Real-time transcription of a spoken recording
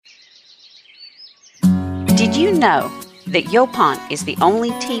Did you know that Yaupon is the only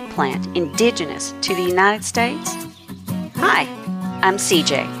tea plant indigenous to the United States? Hi, I'm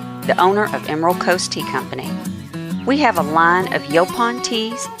CJ, the owner of Emerald Coast Tea Company. We have a line of Yaupon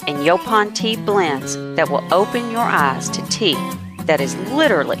teas and Yaupon tea blends that will open your eyes to tea that is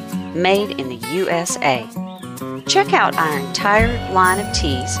literally made in the USA. Check out our entire line of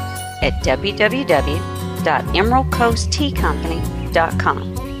teas at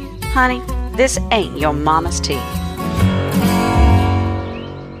www.emeraldcoastteacompany.com. Honey, this ain't your mama's tea.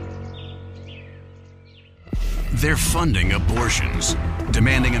 They're funding abortions,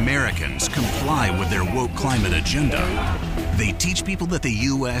 demanding Americans comply with their woke climate agenda. They teach people that the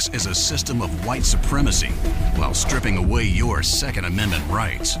U.S. is a system of white supremacy while stripping away your Second Amendment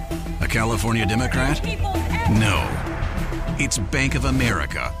rights. A California Democrat? No. It's Bank of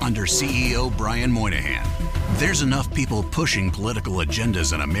America under CEO Brian Moynihan. There's enough people pushing political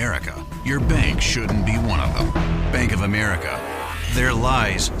agendas in America. Your bank shouldn't be one of them. Bank of America. Their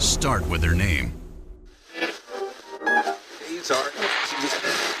lies start with their name.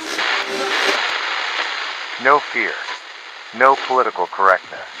 No fear, no political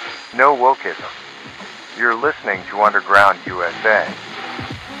correctness, no wokeism. You're listening to Underground USA.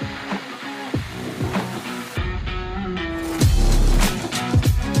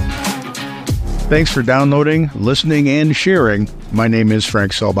 Thanks for downloading, listening, and sharing. My name is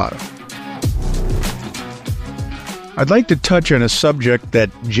Frank Salvato. I'd like to touch on a subject that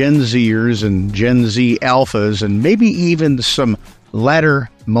Gen Zers and Gen Z Alphas and maybe even some latter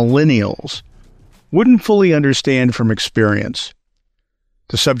millennials wouldn't fully understand from experience.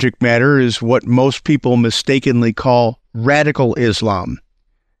 The subject matter is what most people mistakenly call radical Islam.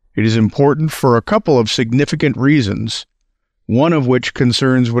 It is important for a couple of significant reasons, one of which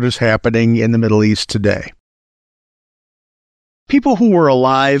concerns what is happening in the Middle East today. People who were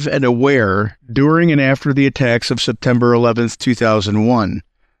alive and aware during and after the attacks of September 11th, 2001,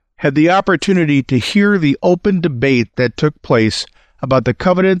 had the opportunity to hear the open debate that took place about the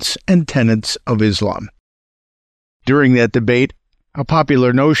covenants and tenets of Islam. During that debate, a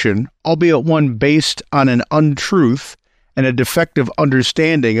popular notion, albeit one based on an untruth and a defective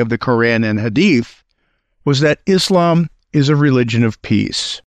understanding of the Quran and Hadith, was that Islam is a religion of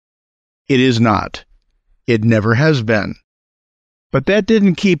peace. It is not. It never has been. But that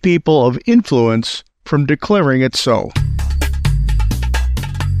didn't keep people of influence from declaring it so.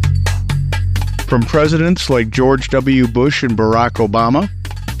 From presidents like George W. Bush and Barack Obama,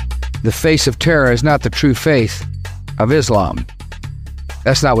 the face of terror is not the true faith of Islam.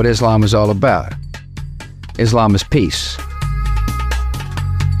 That's not what Islam is all about. Islam is peace.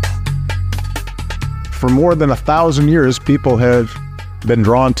 For more than 1,000 years, people have been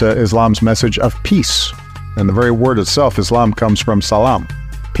drawn to Islam's message of peace. And the very word itself, Islam, comes from salam,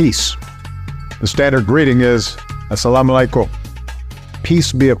 peace. The standard greeting is, Assalamu alaikum,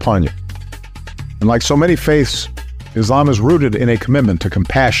 peace be upon you. And like so many faiths, Islam is rooted in a commitment to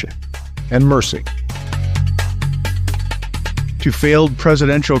compassion and mercy. To failed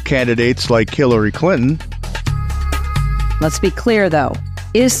presidential candidates like Hillary Clinton. Let's be clear, though.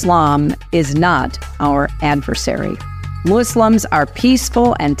 Islam is not our adversary. Muslims are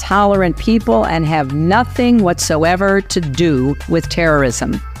peaceful and tolerant people and have nothing whatsoever to do with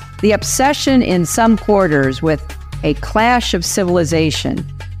terrorism. The obsession in some quarters with a clash of civilization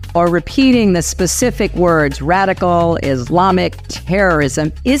or repeating the specific words radical Islamic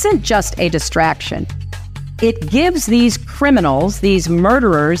terrorism isn't just a distraction. It gives these criminals, these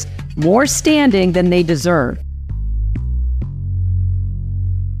murderers, more standing than they deserve.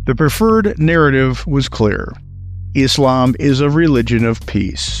 The preferred narrative was clear. Islam is a religion of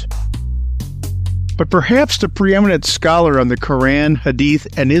peace. But perhaps the preeminent scholar on the Quran, Hadith,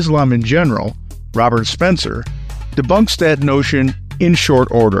 and Islam in general, Robert Spencer, debunks that notion in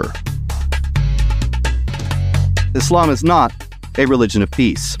short order. Islam is not a religion of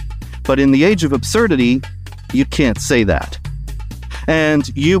peace. But in the age of absurdity, you can't say that.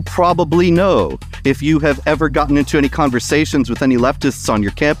 And you probably know, if you have ever gotten into any conversations with any leftists on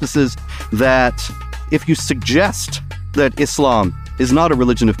your campuses, that if you suggest that Islam is not a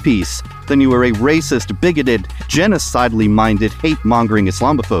religion of peace, then you are a racist, bigoted, genocidally minded, hate-mongering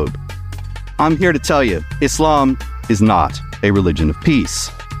Islamophobe. I'm here to tell you, Islam is not a religion of peace.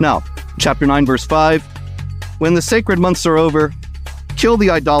 Now, chapter 9, verse 5, when the sacred months are over, kill the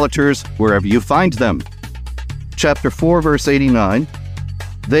idolaters wherever you find them. Chapter 4, verse 89,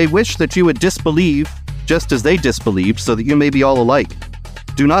 they wish that you would disbelieve just as they disbelieved, so that you may be all alike.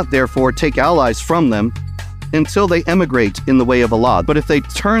 Do not, therefore, take allies from them until they emigrate in the way of Allah. But if they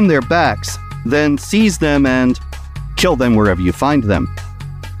turn their backs, then seize them and kill them wherever you find them.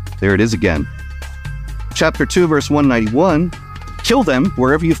 There it is again. Chapter 2, verse 191, kill them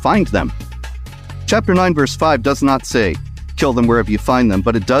wherever you find them. Chapter 9, verse 5 does not say, kill them wherever you find them,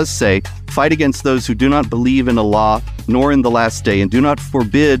 but it does say, fight against those who do not believe in Allah, nor in the last day, and do not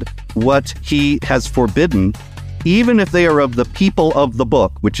forbid what He has forbidden, even if they are of the people of the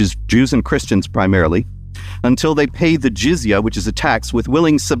book, which is Jews and Christians primarily, until they pay the jizya, which is a tax, with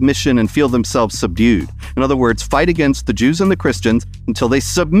willing submission and feel themselves subdued. In other words, fight against the Jews and the Christians until they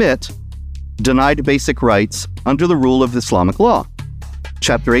submit, denied basic rights under the rule of Islamic law.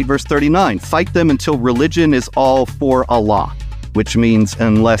 Chapter 8, verse 39, fight them until religion is all for Allah, which means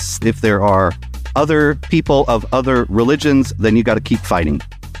if there are other people of other religions, then you got to keep fighting.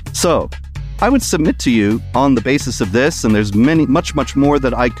 So, I would submit to you on the basis of this, and there's much more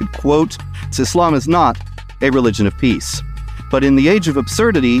that I could quote. Islam is not a religion of peace. But in the age of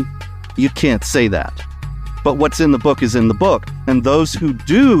absurdity, you can't say that. But what's in the book is in the book, and those who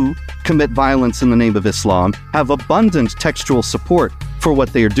do commit violence in the name of Islam have abundant textual support for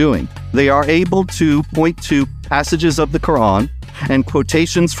what they are doing. They are able to point to passages of the Quran and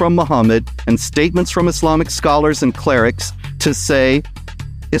quotations from Muhammad and statements from Islamic scholars and clerics to say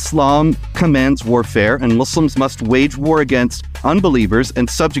Islam commands warfare and Muslims must wage war against unbelievers and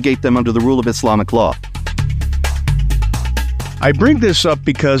subjugate them under the rule of Islamic law. I bring this up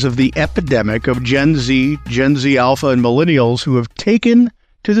because of the epidemic of Gen Z Alpha, and millennials who have taken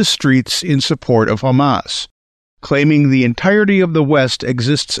to the streets in support of Hamas, claiming the entirety of the West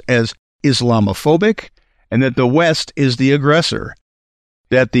exists as Islamophobic and that the West is the aggressor,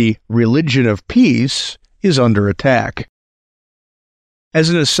 that the religion of peace is under attack. As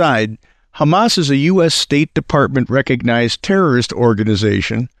an aside, Hamas is a U.S. State Department-recognized terrorist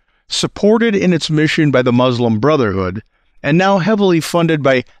organization supported in its mission by the Muslim Brotherhood and now heavily funded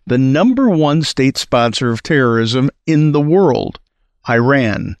by the number one state sponsor of terrorism in the world,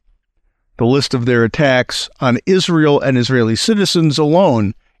 Iran. The list of their attacks on Israel and Israeli citizens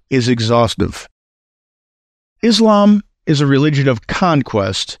alone is exhaustive. Islam is a religion of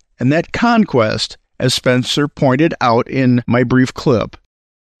conquest, and that conquest, as Spencer pointed out in my brief clip,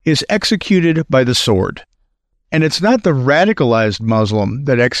 is executed by the sword. And it's not the radicalized Muslim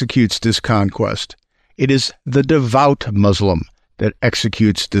that executes this conquest. It is the devout Muslim that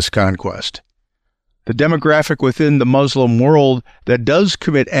executes this conquest. The demographic within the Muslim world that does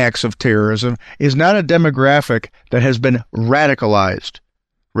commit acts of terrorism is not a demographic that has been radicalized.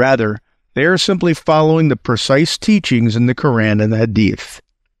 Rather, they are simply following the precise teachings in the Quran and the Hadith.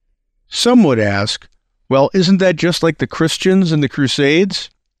 Some would ask, well, isn't that just like the Christians in the Crusades?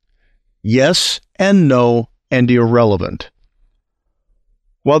 Yes and no and irrelevant.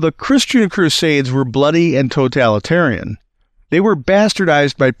 While the Christian Crusades were bloody and totalitarian, they were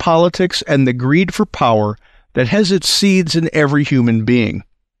bastardized by politics and the greed for power that has its seeds in every human being.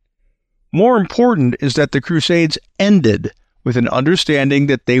 More important is that the Crusades ended with an understanding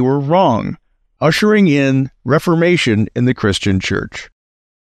that they were wrong, ushering in reformation in the Christian Church.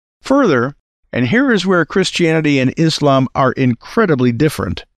 Further, and here is where Christianity and Islam are incredibly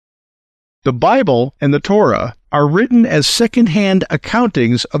different, the Bible and the Torah are written as second-hand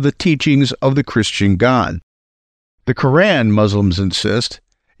accountings of the teachings of the Christian God. The Quran, Muslims insist,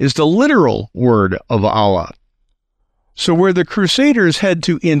 is the literal word of Allah. So where the Crusaders had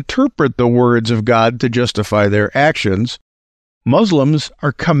to interpret the words of God to justify their actions, Muslims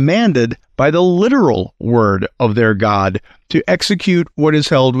are commanded by the literal word of their God to execute what is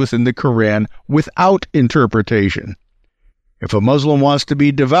held within the Quran without interpretation. If a Muslim wants to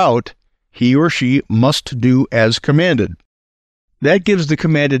be devout, he or she must do as commanded. That gives the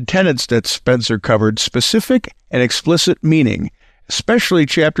commanded tenets that Spencer covered specific and explicit meaning, especially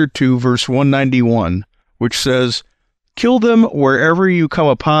chapter 2, verse 191, which says, "Kill them wherever you come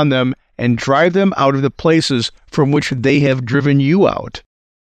upon them, and drive them out of the places from which they have driven you out."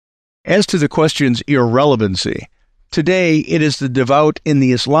 As to the question's irrelevancy, today it is the devout in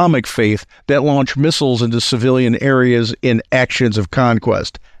the Islamic faith that launch missiles into civilian areas in actions of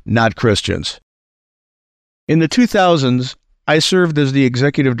conquest, not Christians. In the 2000s, I served as the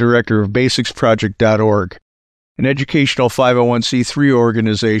executive director of BasicsProject.org, an educational 501c3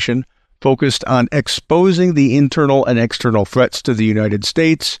 organization focused on exposing the internal and external threats to the United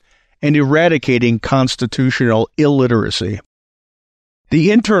States and eradicating constitutional illiteracy.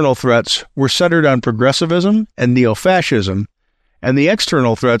 The internal threats were centered on progressivism and neo-fascism, and the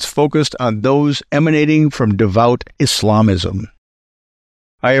external threats focused on those emanating from devout Islamism.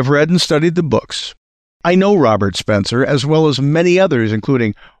 I have read and studied the books. I know Robert Spencer, as well as many others,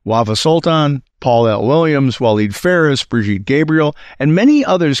 including Wafa Sultan, Paul L. Williams, Walid Ferris, Brigitte Gabriel, and many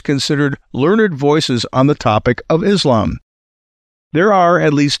others considered learned voices on the topic of Islam. There are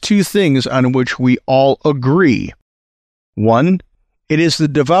at least two things on which we all agree. One, it is the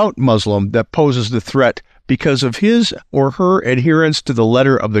devout Muslim that poses the threat because of his or her adherence to the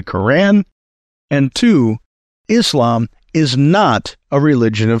letter of the Quran. And two, Islam is not a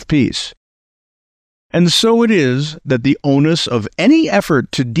religion of peace. And so it is that the onus of any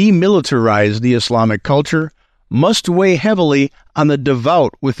effort to demilitarize the Islamic culture must weigh heavily on the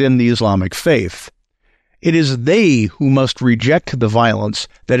devout within the Islamic faith. It is they who must reject the violence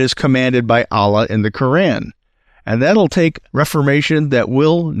that is commanded by Allah in the Quran. And that'll take reformation that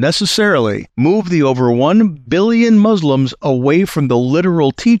will necessarily move the over 1 billion Muslims away from the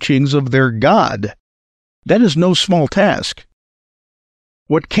literal teachings of their God. That is no small task.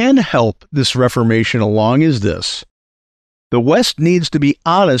 What can help this reformation along is this. The West needs to be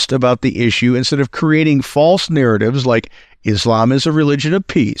honest about the issue instead of creating false narratives like Islam is a religion of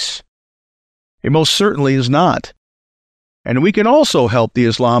peace. It most certainly is not. And we can also help the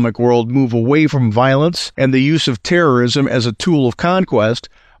Islamic world move away from violence and the use of terrorism as a tool of conquest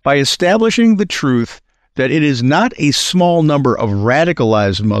by establishing the truth that it is not a small number of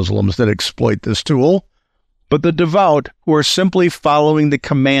radicalized Muslims that exploit this tool, but the devout who are simply following the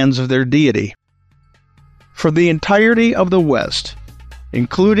commands of their deity. For the entirety of the West,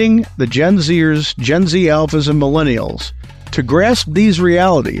 including the Gen Zers, Gen Z Alphas, and Millennials, to grasp these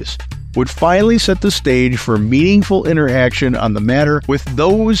realities would finally set the stage for meaningful interaction on the matter with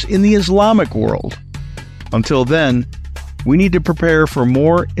those in the Islamic world. Until then, we need to prepare for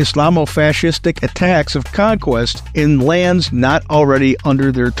more Islamofascistic attacks of conquest in lands not already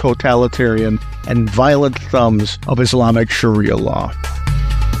under their totalitarian and violent thumbs of Islamic Sharia law.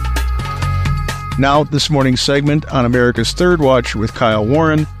 Now, this morning's segment on America's Third Watch with Kyle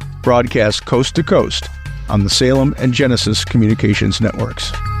Warren, broadcast coast to coast on the Salem and Genesis Communications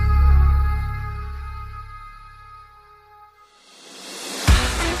Networks.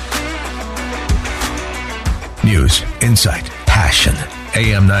 News, insight, passion.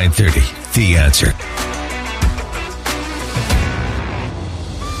 AM 930, The Answer.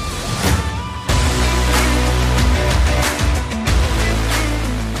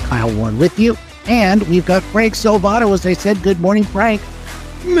 Kyle Warren with you. And we've got Frank Salvato, as I said. Good morning, Frank.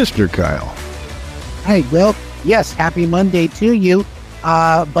 Mr. Kyle. Hey, well, yes, happy Monday to you.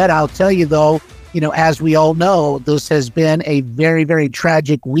 But I'll tell you, though, as we all know, this has been a very, very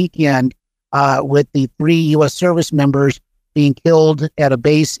tragic weekend with the 3 U.S. service members being killed at a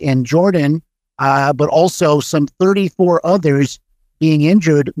base in Jordan, but also some 34 others being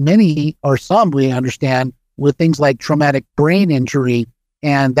injured, many or some, we understand, with things like traumatic brain injury,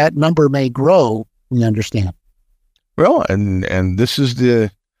 and that number may grow, we understand. Well, and this is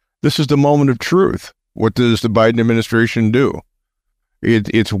the moment of truth. What does the Biden administration do?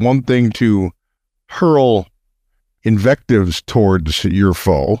 It's one thing to hurl invectives towards your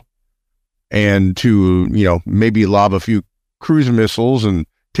foe, and to, maybe lob a few cruise missiles and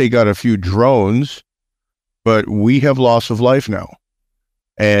take out a few drones, but we have loss of life now.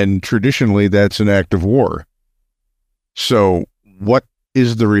 And traditionally, that's an act of war. So what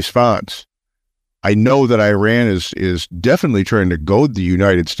is the response? I know that Iran is definitely trying to goad the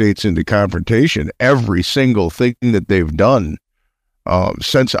United States into confrontation. Every single thing that they've done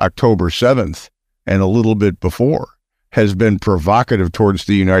since October 7th and a little bit before has been provocative towards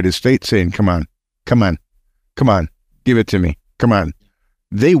the United States, saying, come on, give it to me, come on.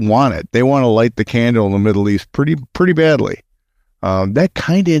 They want it. They want to light the candle in the Middle East pretty badly. That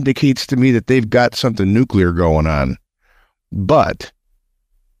kind of indicates to me that they've got something nuclear going on. But,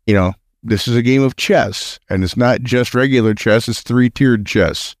 this is a game of chess, and it's not just regular chess, it's 3-tiered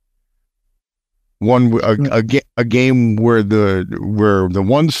chess. A game where the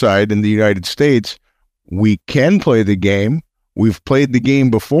one side in the United States, we can play the game. We've played the game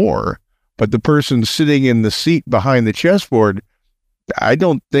before, but the person sitting in the seat behind the chessboard, I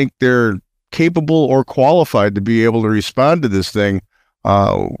don't think they're capable or qualified to be able to respond to this thing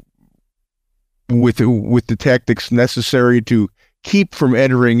with the tactics necessary to keep from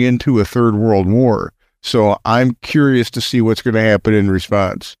entering into a third world war. So I'm curious to see what's going to happen in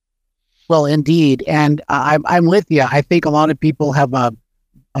response. Well, indeed, and I'm with you. I think a lot of people have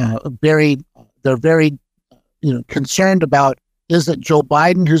they're very concerned about, is it Joe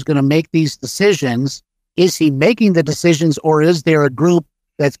Biden who's going to make these decisions? Is he making the decisions, or is there a group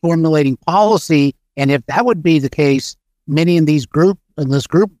that's formulating policy? And if that would be the case, many in this group,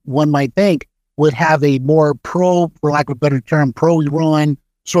 one might think, would have a more for lack of a better term, pro-Iran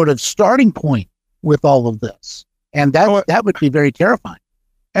sort of starting point with all of this. And that would be very terrifying.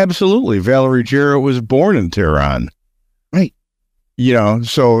 Absolutely. Valerie Jarrett was born in Tehran. Right.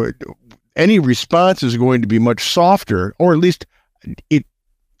 So any response is going to be much softer, or at least it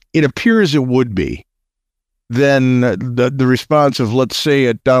appears it would be, then the response of, let's say,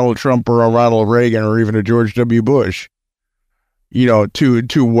 a Donald Trump or a Ronald Reagan or even a George W. Bush,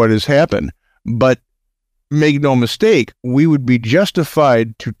 to what has happened. But make no mistake, we would be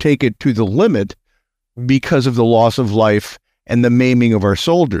justified to take it to the limit because of the loss of life and the maiming of our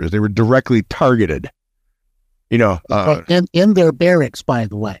soldiers. They were directly targeted. In their barracks, by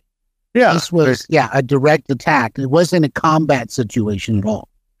the way. Yeah. This was, a direct attack. It wasn't a combat situation at all.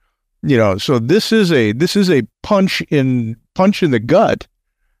 So this is a punch in the gut,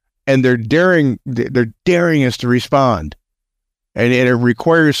 and they're daring us to respond. And it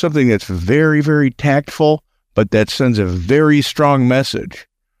requires something that's very, very tactful, but that sends a very strong message.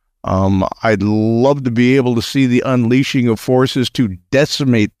 I'd love to be able to see the unleashing of forces to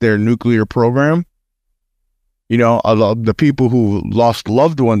decimate their nuclear program. The people who lost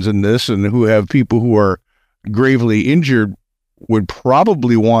loved ones in this and who have people who are gravely injured would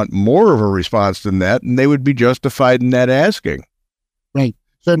probably want more of a response than that, and they would be justified in that asking. Right.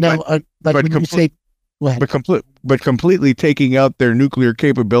 So now, completely taking out their nuclear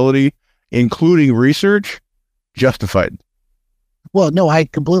capability, including research, justified. Well, no, I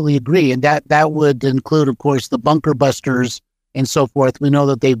completely agree. And that would include, of course, the bunker busters and so forth. We know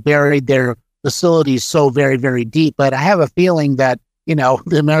that they buried their facilities so very, very deep. But I have a feeling that,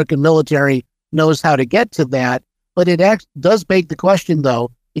 the American military knows how to get to that. But it does beg the question,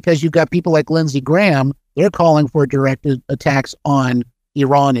 though, because you've got people like Lindsey Graham, they're calling for directed attacks on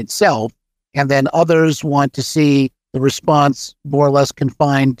Iran itself. And then others want to see the response more or less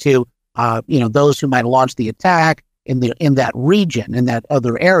confined to, those who might launch the attack in that region, in that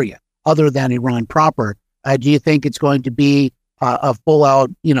other area, other than Iran proper. Do you think it's going to be a full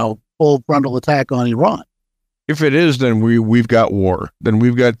frontal attack on Iran? If it is, then we've got war. Then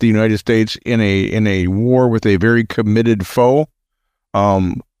we've got the United States in a war with a very committed foe.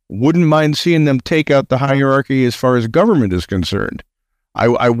 Wouldn't mind seeing them take out the hierarchy as far as government is concerned.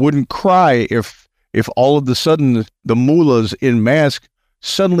 I wouldn't cry if all of a sudden the mullahs in mask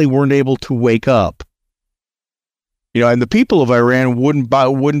suddenly weren't able to wake up. And the people of Iran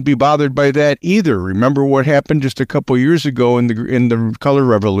wouldn't be bothered by that either. Remember what happened just a couple of years ago in the color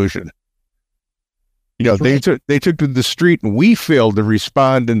revolution. They took to the street, and we failed to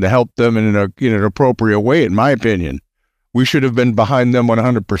respond and to help them in an appropriate way. In my opinion, we should have been behind them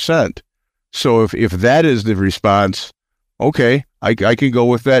 100%. So if that is the response, okay, I can go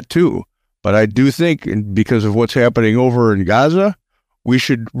with that too. But I do think, because of what's happening over in Gaza, we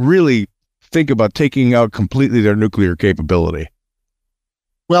should really think about taking out completely their nuclear capability.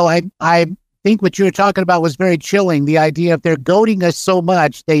 Well, I think what you were talking about was very chilling. The idea, if they're goading us so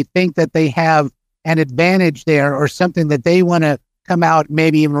much, they think that they have an advantage there or something that they want to come out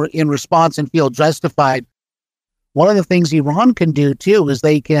maybe in response and feel justified. One of the things Iran can do too is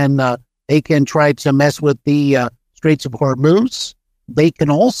they can try to mess with the Straits of Hormuz. They can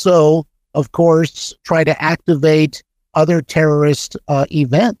also, of course, try to activate other terrorist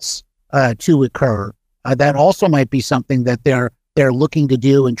events to occur. That also might be something that they're looking to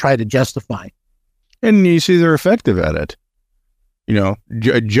do and try to justify. And you see they're effective at it.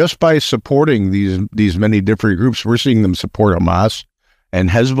 Just by supporting these many different groups, we're seeing them support Hamas and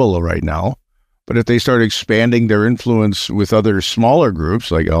Hezbollah right now. But if they start expanding their influence with other smaller groups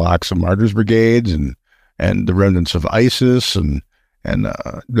like Al-Aqsa Martyrs Brigades and the remnants of ISIS and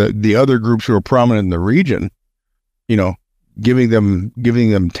the other groups who are prominent in the region, giving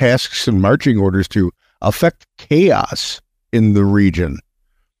them tasks and marching orders to affect chaos in the region.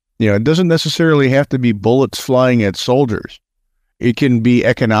 It doesn't necessarily have to be bullets flying at soldiers. It can be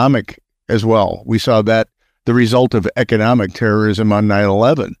economic as well. We saw that the result of economic terrorism on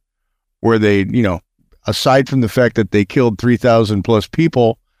 9/11, where they, aside from the fact that they killed 3,000 plus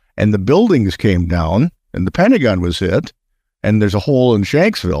people and the buildings came down and the Pentagon was hit and there's a hole in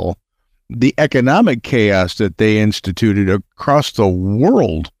Shanksville, the economic chaos that they instituted across the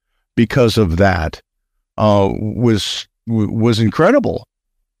world because of that was incredible.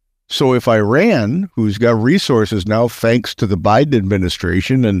 So if Iran, who's got resources now thanks to the Biden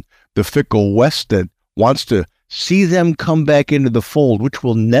administration and the fickle West that wants to see them come back into the fold, which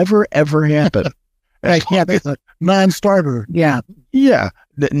will never, ever happen. That's a non-starter. Yeah. Yeah.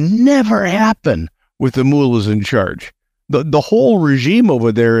 That never happen with the mullahs in charge. The whole regime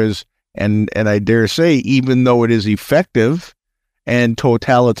over there is, and I dare say, even though it is effective and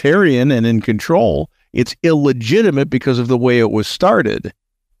totalitarian and in control, it's illegitimate because of the way it was started.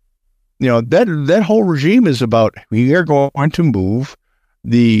 That whole regime is about, we are going to move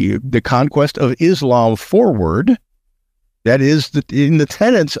the conquest of Islam forward. That is in the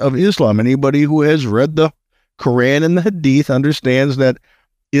tenets of Islam. Anybody who has read the Quran and the Hadith understands that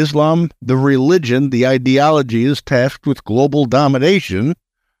Islam, the religion, the ideology, is tasked with global domination.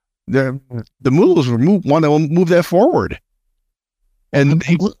 The mullahs want to move that forward. And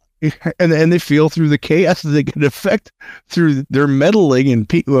they feel through the chaos that they can affect through their meddling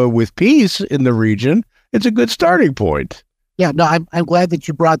with peace in the region, it's a good starting point. Yeah, no, I'm glad that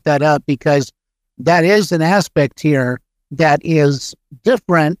you brought that up, because that is an aspect here that is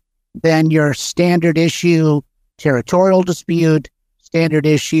different than your standard issue territorial dispute, standard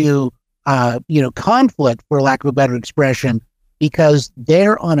issue, conflict, for lack of a better expression, because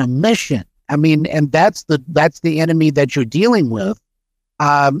they're on a mission. I mean, and that's the enemy that you're dealing with.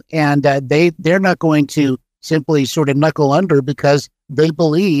 They're not going to simply sort of knuckle under because they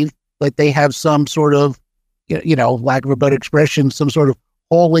believe that they have some sort of, lack of a better expression, some sort of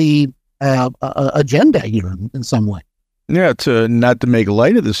holy agenda here in some way. Yeah, not to make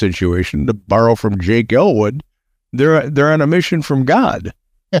light of the situation, to borrow from Jake Elwood, they're on a mission from God.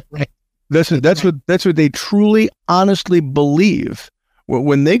 Right. That's what they truly, honestly believe.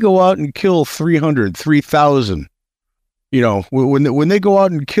 When they go out and kill 300, 3,000, when they go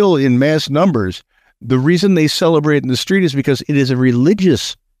out and kill in mass numbers, the reason they celebrate in the street is because it is a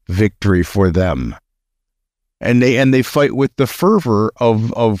religious victory for them, and they fight with the fervor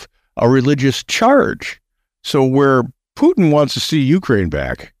of a religious charge. So where Putin wants to see Ukraine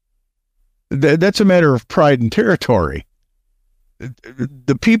back, that's a matter of pride and territory.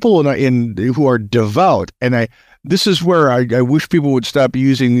 The people who are devout, and this is where I wish people would stop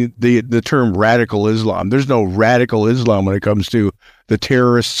using the term radical Islam. There's no radical Islam when it comes to the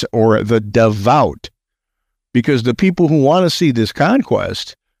terrorists or the devout, because the people who want to see this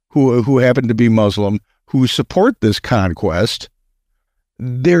conquest, who happen to be Muslim, who support this conquest,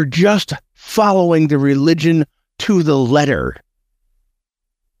 they're just following the religion to the letter.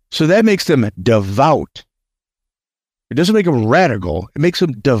 So that makes them devout. It doesn't make them radical. It makes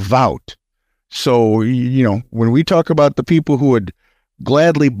them devout. So, when we talk about the people who would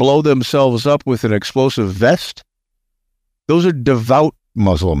gladly blow themselves up with an explosive vest, those are devout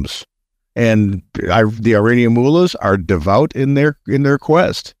Muslims. And the Iranian mullahs are devout in their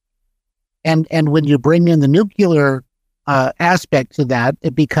quest. And when you bring in the nuclear aspect to that,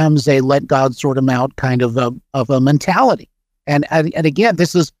 it becomes a let God sort them out kind of a mentality. And again,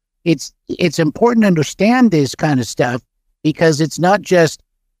 it's important to understand this kind of stuff, because it's not just,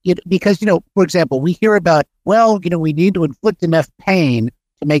 for example, we hear about, we need to inflict enough pain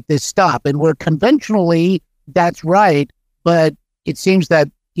to make this stop. And we're conventionally, that's right. But it seems that,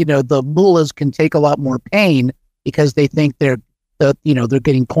 the mullahs can take a lot more pain because they think they're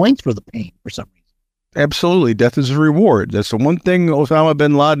getting points for the pain for some reason. Absolutely. Death is a reward. That's the one thing Osama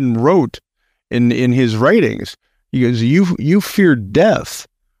bin Laden wrote in his writings. He goes, you fear death.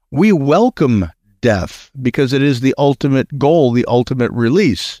 We welcome death because it is the ultimate goal, the ultimate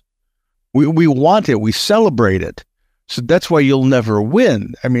release. We want it. We celebrate it. So that's why you'll never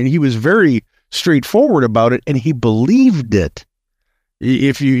win. I mean, he was very straightforward about it, and he believed it.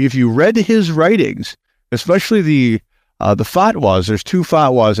 If you read his writings, especially the fatwas, there's 2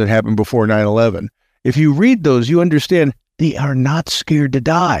 fatwas that happened before 9/11. If you read those, you understand they are not scared to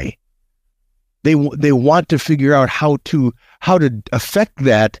die. They want to figure out how to affect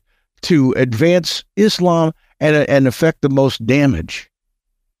that to advance Islam and affect the most damage.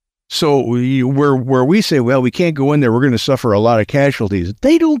 So where we say, well, we can't go in there, we're going to suffer a lot of casualties.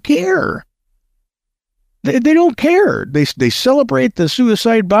 They don't care. They don't care. They celebrate the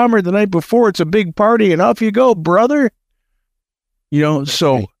suicide bomber the night before. It's a big party, and off you go, brother.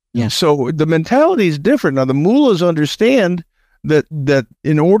 So right. Yeah. So the mentality is different. Now the mullahs understand that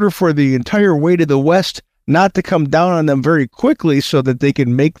in order for the entire way to the West not to come down on them very quickly so that they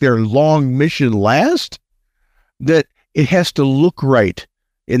can make their long mission last, that it has to look right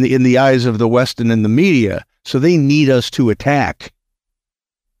in the eyes of the West and in the media. So they need us to attack.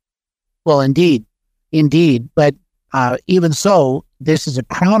 Well, indeed. But even so, this is a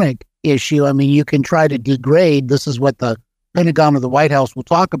chronic issue. I mean, you can try to degrade. This is what the Pentagon or the White House will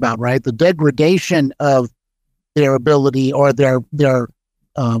talk about, right? The degradation of their ability, or the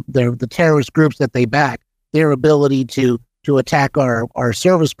terrorist groups that they back, their ability to attack our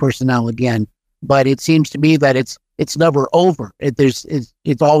service personnel again. But it seems to me that it's never over.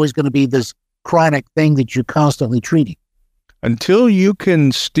 It's always going to be this chronic thing that you're constantly treating. Until you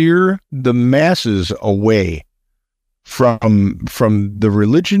can steer the masses away from the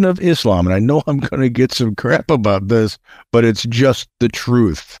religion of Islam, and I know I'm going to get some crap about this, but it's just the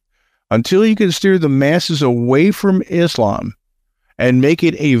truth. Until you can steer the masses away from Islam and make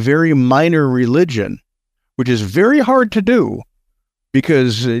it a very minor religion, which is very hard to do,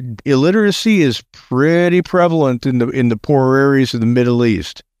 because illiteracy is pretty prevalent in the poor areas of the Middle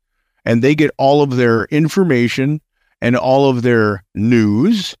East, and they get all of their information and all of their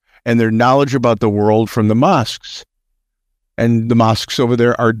news and their knowledge about the world from the mosques. And the mosques over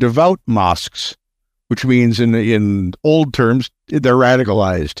there are devout mosques, which means in old terms, they're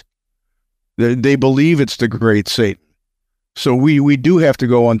radicalized. They believe it's the great Satan. So we do have to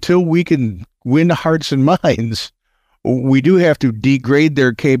go, until we can win hearts and minds, we do have to degrade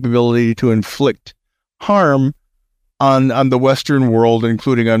their capability to inflict harm on the Western world,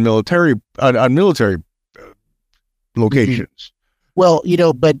 including on military locations. Well,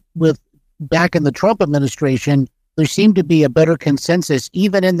 but back in the Trump administration, there seemed to be a better consensus,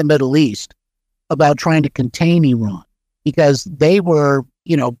 even in the Middle East, about trying to contain Iran, because they were,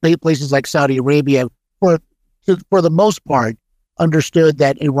 places like Saudi Arabia, for the most part, understood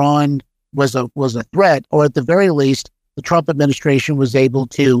that Iran was a threat, or at the very least, the Trump administration was able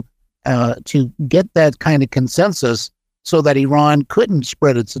to get that kind of consensus so that Iran couldn't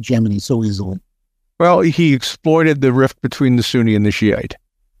spread its hegemony so easily. Well, he exploited the rift between the Sunni and the Shiite.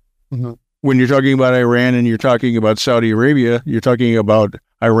 Mm-hmm. When you're talking about Iran and you're talking about Saudi Arabia, you're talking about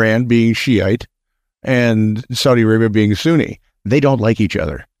Iran being Shiite and Saudi Arabia being Sunni. They don't like each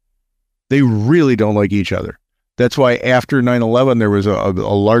other. They really don't like each other. That's why after 9/11, there was a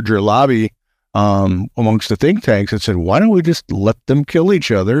larger lobby amongst the think tanks that said, why don't we just let them kill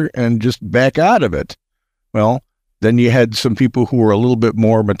each other and just back out of it? Well, then you had some people who were a little bit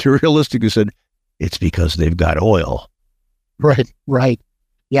more materialistic who said, it's because they've got oil. Right.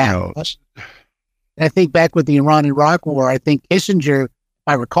 Yeah. I think back with the Iran-Iraq war, I think Kissinger, if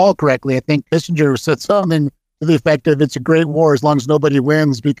I recall correctly, Kissinger said something to the effect of, it's a great war as long as nobody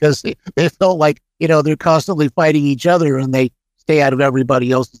wins, because they felt like, they're constantly fighting each other and they stay out of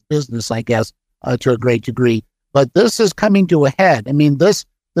everybody else's business, I guess, to a great degree. But this is coming to a head. I mean, this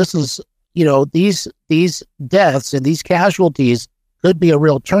is, these deaths and these casualties could be a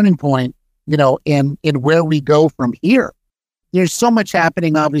real turning point, in where we go from here. There's so much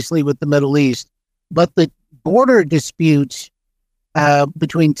happening, obviously, with the Middle East, but the border dispute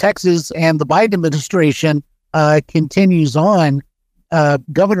between Texas and the Biden administration continues on.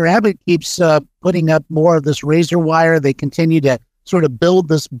 Governor Abbott keeps putting up more of this razor wire. They continue to sort of build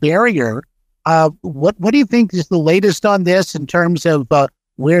this barrier. What do you think is the latest on this in terms of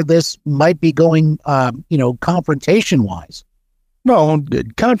where this might be going, confrontation-wise? No,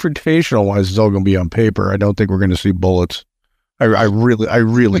 confrontational-wise, it's all going to be on paper. I don't think we're going to see bullets. I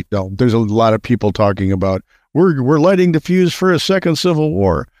really don't. There's a lot of people talking about we're lighting the fuse for a second civil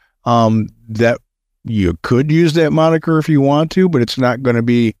war. That you could use that moniker if you want to, but it's not going to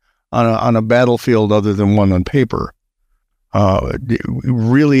be on a battlefield other than one on paper. It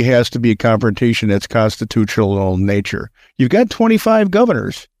really has to be a confrontation that's constitutional in nature. You've got 25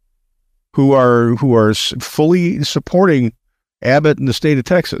 governors who are fully supporting Abbott in the state of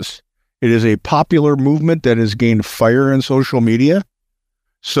Texas. It is a popular movement that has gained fire in social media.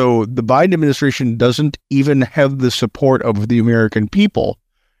 So the Biden administration doesn't even have the support of the American people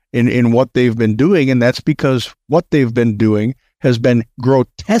in what they've been doing. And that's because what they've been doing has been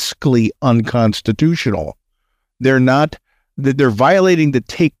grotesquely unconstitutional. They're violating the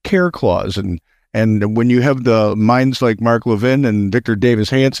take care clause. And when you have the minds like Mark Levin and Victor Davis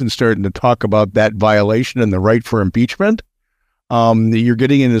Hanson starting to talk about that violation and the right for impeachment, you're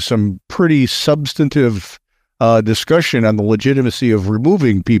getting into some pretty substantive discussion on the legitimacy of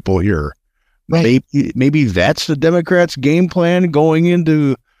removing people here. Right. Maybe that's the Democrats' game plan going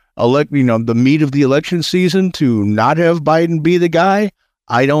into the meat of the election season, to not have Biden be the guy.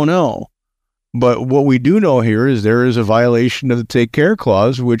 I don't know. But what we do know here is there is a violation of the take care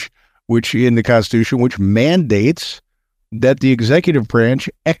clause, which in the Constitution, which mandates that the executive branch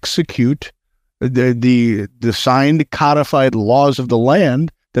execute the signed codified laws of the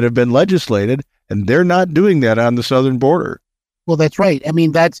land that have been legislated, and they're not doing that on the southern border. Well, that's right. I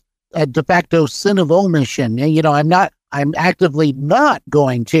mean, that's a de facto sin of omission. I'm actively not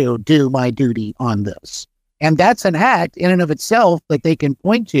going to do my duty on this. And that's an act in and of itself that they can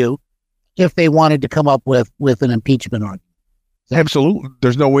point to if they wanted to come up with an impeachment argument. Absolutely.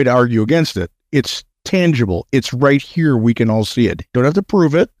 There's no way to argue against it. It's tangible. It's right here. We can all see it. Don't have to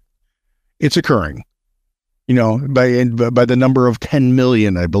prove it. It's occurring, by the number of 10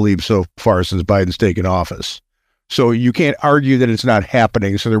 million, I believe, so far since Biden's taken office. So you can't argue that it's not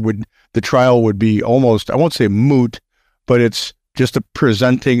happening. So the trial would be almost, I won't say moot, but it's just a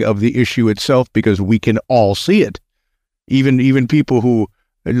presenting of the issue itself, because we can all see it. Even people who,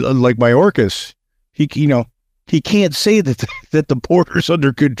 like Mayorkas, he can't say that the border's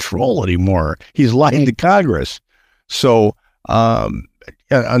under control anymore. He's lying to Congress. So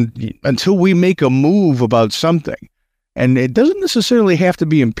until we make a move about something. And it doesn't necessarily have to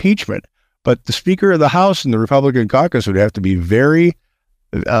be impeachment, but the Speaker of the House and the Republican caucus would have to be very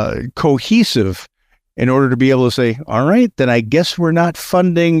cohesive in order to be able to say, all right, then I guess we're not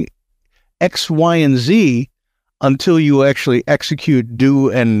funding X, Y, and Z until you actually execute,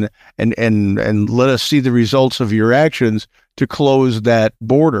 do, and let us see the results of your actions to close that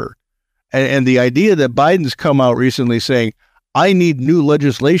border. And the idea that Biden's come out recently saying, I need new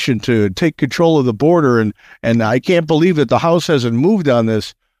legislation to take control of the border, and I can't believe that the House hasn't moved on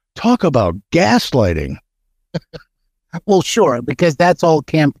this. Talk about gaslighting. Well, sure, because that's all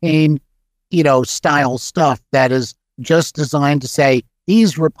campaign, style stuff that is just designed to say,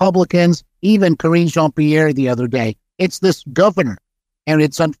 these Republicans, even Karine Jean-Pierre the other day, it's this governor. And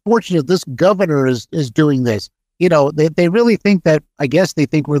it's unfortunate this governor is doing this. They really think that, I guess they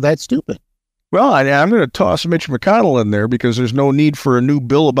think we're that stupid. Well, I'm going to toss Mitch McConnell in there because there's no need for a new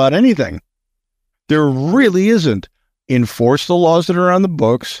bill about anything. There really isn't. Enforce the laws that are on the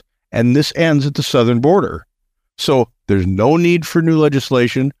books, and this ends at the southern border. So there's no need for new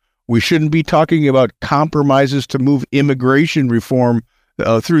legislation. We shouldn't be talking about compromises to move immigration reform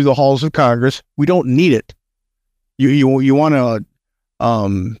through the halls of Congress. We don't need it. You want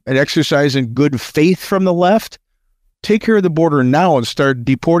an exercise in good faith from the left? Take care of the border now and start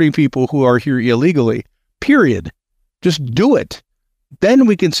deporting people who are here illegally. Period. Just do it. Then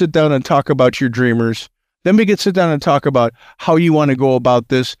we can sit down and talk about your dreamers. Then we can sit down and talk about how you want to go about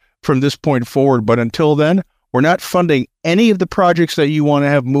this from this point forward. But until then, we're not funding any of the projects that you want to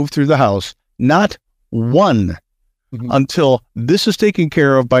have moved through the House. Not one. Until this is taken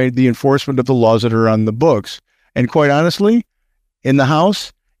care of by the enforcement of the laws that are on the books. And quite honestly, in the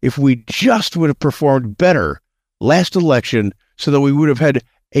House, if we just would have performed better last election so that we would have had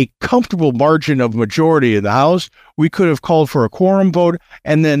a comfortable margin of majority in the House, we could have called for a quorum vote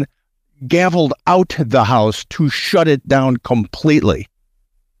and then gavelled out the House to shut it down completely.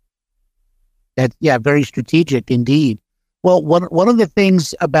 Very strategic indeed. Well, one of the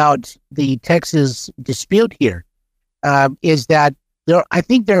things about the Texas dispute here is that I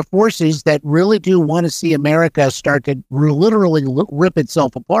think there are forces that really do want to see America start to literally rip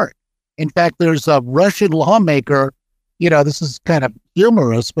itself apart. In fact, there's a Russian lawmaker, this is kind of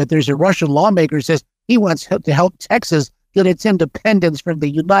humorous, but there's a Russian lawmaker who says he wants to help Texas get its independence from the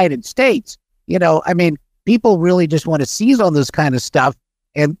United States. People really just want to seize on this kind of stuff.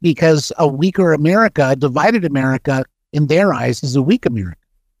 And because a weaker America, a divided America, in their eyes, is a weak America.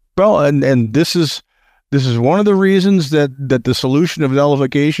 Well, and this is one of the reasons that the solution of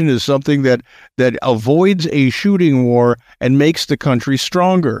nullification is something that avoids a shooting war and makes the country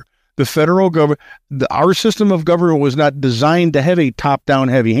stronger. The federal government, our system of government was not designed to have a top-down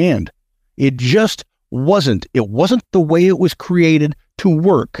heavy hand. It just wasn't. It wasn't the way it was created to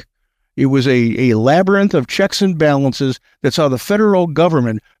work. It was a labyrinth of checks and balances that saw the federal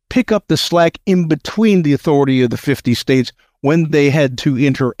government pick up the slack in between the authority of the 50 states when they had to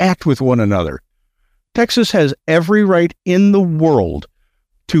interact with one another. Texas has every right in the world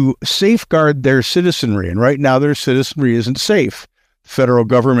to safeguard their citizenry, and right now their citizenry isn't safe. The federal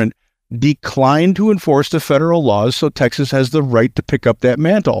government declined to enforce the federal laws, so Texas has the right to pick up that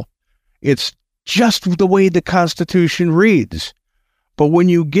mantle. It's just the way the Constitution reads. But when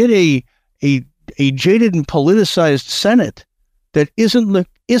you get a jaded and politicized Senate that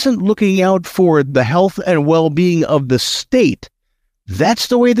isn't looking out for the health and well-being of the state, that's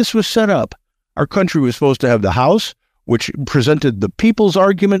the way this was set up. Our country was supposed to have the House, which presented the people's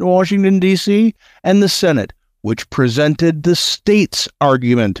argument in Washington, D.C., and the Senate, which presented the state's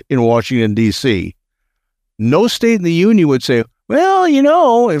argument in Washington, D.C. No state in the Union would say,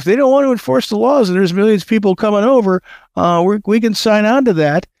 well, if they don't want to enforce the laws and there's millions of people coming over, we can sign on to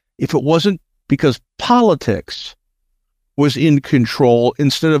that, if it wasn't because politics was in control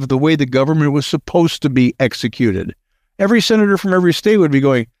instead of the way the government was supposed to be executed. Every senator from every state would be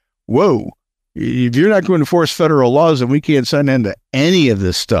going, whoa, if you're not going to enforce federal laws, then we can't sign into any of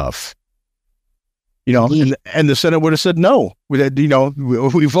this stuff. And the Senate would have said no.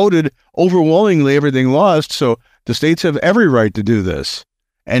 We voted overwhelmingly, everything lost, so the states have every right to do this.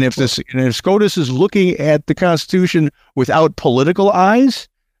 And if SCOTUS is looking at the Constitution without political eyes,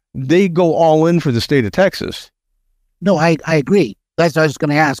 they go all in for the state of Texas. No, I agree. That's what I was going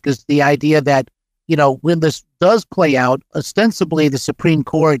to ask, is the idea that, when this does play out, ostensibly the Supreme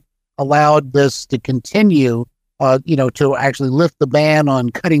Court allowed this to continue, to actually lift the ban on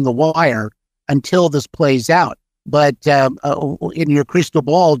cutting the wire until this plays out. But in your crystal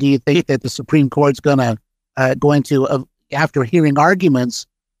ball, do you think that the Supreme Court's going to, after hearing arguments,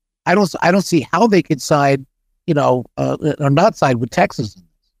 I don't see how they could side or not side with Texas.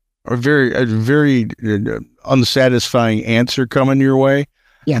 A very unsatisfying answer coming your way.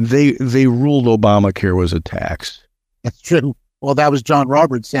 Yeah, they ruled Obamacare was a tax. That's true. Well, that was John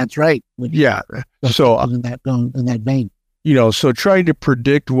Roberts. That's right. Yeah. So in that vein, so trying to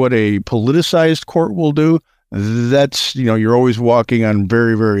predict what a politicized court will do, that's, you're always walking on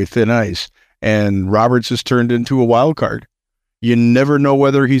very, very thin ice. And Roberts has turned into a wild card. You never know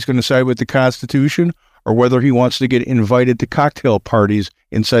whether he's going to side with the Constitution or whether he wants to get invited to cocktail parties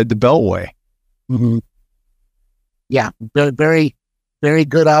inside the Beltway. Mm-hmm. Yeah, very, very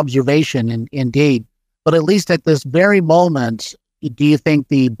good observation, indeed. But at least at this very moment, do you think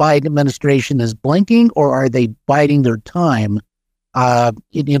the Biden administration is blinking, or are they biding their time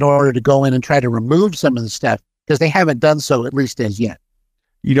in order to go in and try to remove some of the stuff? Because they haven't done so, at least as yet.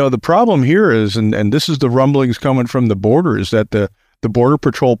 The problem here is, and this is the rumblings coming from the border, is that the Border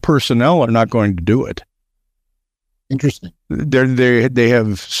Patrol personnel are not going to do it. Interesting. They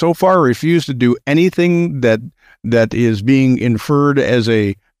have so far refused to do anything that is being inferred as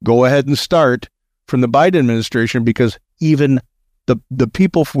a go ahead and start from the Biden administration, because even the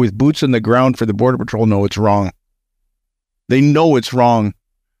people with boots in the ground for the Border Patrol know it's wrong. They know it's wrong,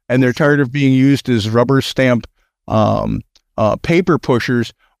 and they're tired of being used as rubber stamp paper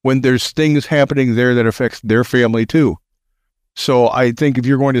pushers when there's things happening there that affects their family too. So I think if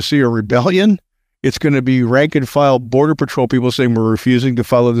you're going to see a rebellion, it's going to be rank and file Border Patrol people saying we're refusing to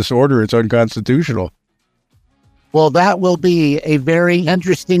follow this order. It's unconstitutional. Well, that will be a very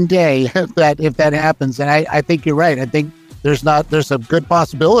interesting day if that happens. And I think you're right. I think there's a good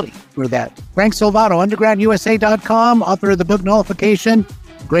possibility for that. Frank Salvato, undergroundusa.com, author of the book Nullification.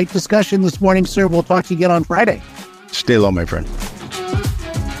 Great discussion this morning, sir. We'll talk to you again on Friday. Stay low, my friend.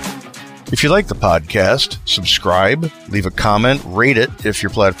 If you like the podcast, subscribe, leave a comment, rate it if your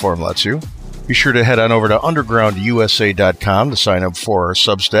platform lets you. Be sure to head on over to undergroundusa.com to sign up for our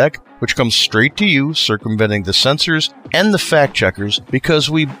Substack, which comes straight to you, circumventing the censors and the fact checkers, because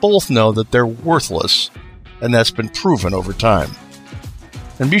we both know that they're worthless, and that's been proven over time.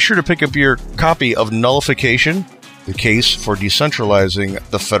 And be sure to pick up your copy of Nullification, The Case for Decentralizing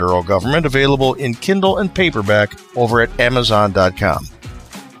the Federal Government, available in Kindle and paperback over at Amazon.com.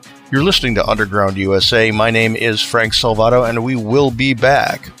 You're listening to Underground USA. My name is Frank Salvato, and we will be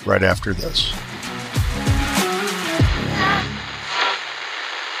back right after this.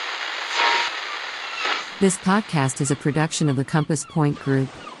 This podcast is a production of the Compass Point Group.